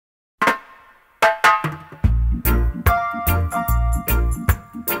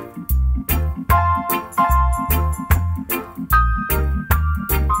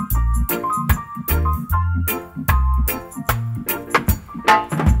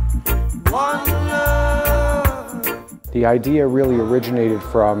one love. The idea really originated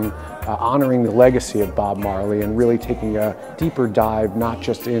from honoring the legacy of Bob Marley and really taking a deeper dive, not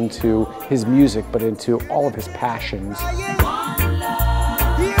just into his music, but into all of his passions. Hear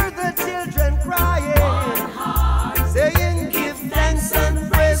the children crying, saying, give thanks and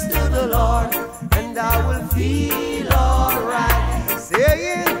praise to the Lord, and I will feel all right.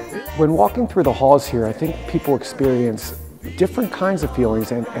 Saying, when walking through the halls here, I think people experience different kinds of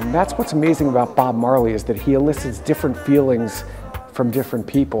feelings, and that's what's amazing about Bob Marley, is that he elicits different feelings from different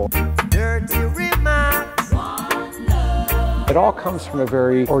people. dirty remarks. It all comes from a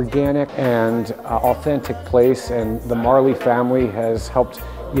very organic and authentic place, and the Marley family has helped,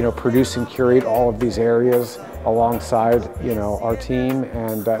 produce and curate all of these areas alongside, our team,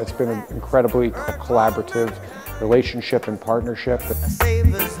 and it's been an incredibly collaborative relationship and partnership.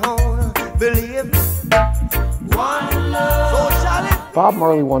 Savior's home, believe one love. So shall it. Bob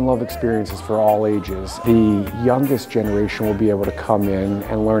Marley One Love experience is for all ages. The youngest generation will be able to come in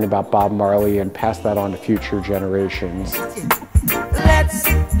and learn about Bob Marley and pass that on to future generations. Let's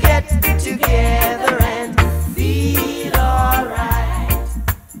get together.